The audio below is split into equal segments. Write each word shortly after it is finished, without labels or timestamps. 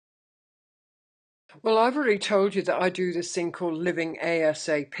Well, I've already told you that I do this thing called living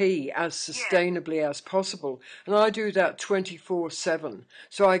ASAP, as Yeah. sustainably as possible. And I do that 24/7.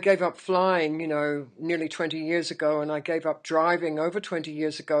 So I gave up flying, nearly 20 years ago, and I gave up driving over 20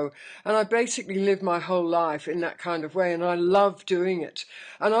 years ago. And I basically lived my whole life in that kind of way. And I love doing it.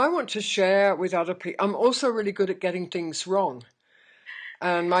 And I want to share with other people. I'm also really good at getting things wrong.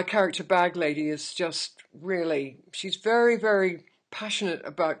 And my character Bag Lady is just really, she's very, very passionate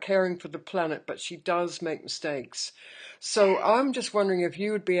about caring for the planet, but she does make mistakes. So Yeah. I'm just wondering if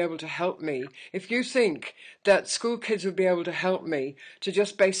you would be able to help me, if you think that school kids would be able to help me to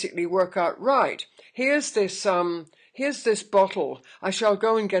just basically work out, right, here's this bottle. I shall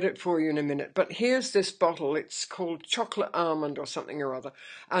go and get it for you in a minute, but here's this bottle. It's called chocolate almond or something or other.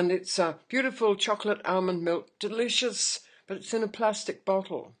 And it's beautiful chocolate almond milk, delicious, but it's in a plastic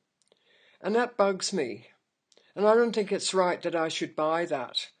bottle. And that bugs me. And I don't think it's right that I should buy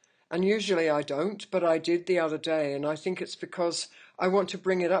that. And usually I don't, but I did the other day. And I think it's because I want to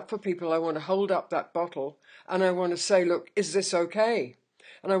bring it up for people. I want to hold up that bottle and I want to say, look, is this okay?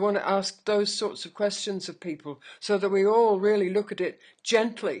 And I want to ask those sorts of questions of people so that we all really look at it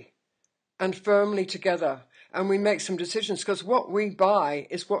gently and firmly together and we make some decisions because what we buy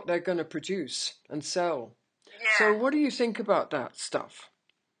is what they're going to produce and sell. So Yeah. what do you think about that stuff?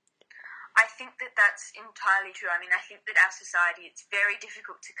 I think that that's entirely true. I mean, I think that our society, it's very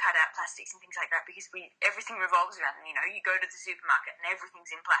difficult to cut out plastics and things like that because everything revolves around them. You go to the supermarket and everything's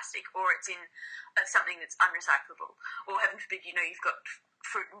in plastic, or it's in something that's unrecyclable, or heaven forbid, you've got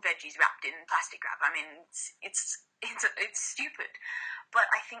fruit and veggies wrapped in plastic wrap. I mean, it's stupid. But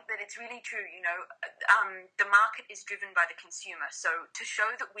I think that it's really true. The market is driven by the consumer. So to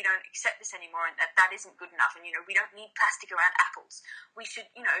show that we don't accept this anymore and that isn't good enough, and we don't need plastic around apples, we should,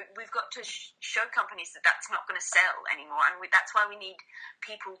 we've got to show companies that that's not going to sell anymore, and that's why we need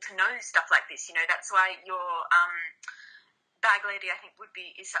people to know stuff like this. That's why your bag lady, I think,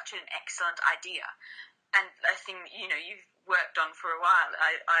 is such an excellent idea, and a thing you've worked on for a while,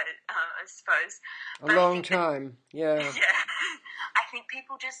 I suppose. A But I long think that time, yeah. yeah, I think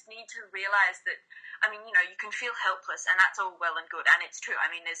people just need to realise that. I mean, you can feel helpless, and that's all well and good, and it's true. I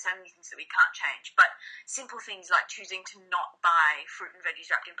mean, there's so many things that we can't change, but simple things like choosing to not buy fruit and veggies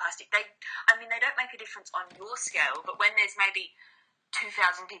wrapped in plastic, they don't make a difference on your scale, but when there's maybe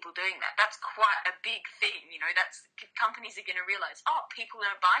 2,000 people doing that, that's quite a big thing. That's companies are going to realise, oh, people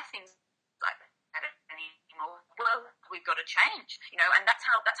don't buy things like that anymore. Well, we've got to change, and that's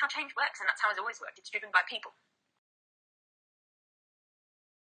how change works, and that's how it's always worked. It's driven by people.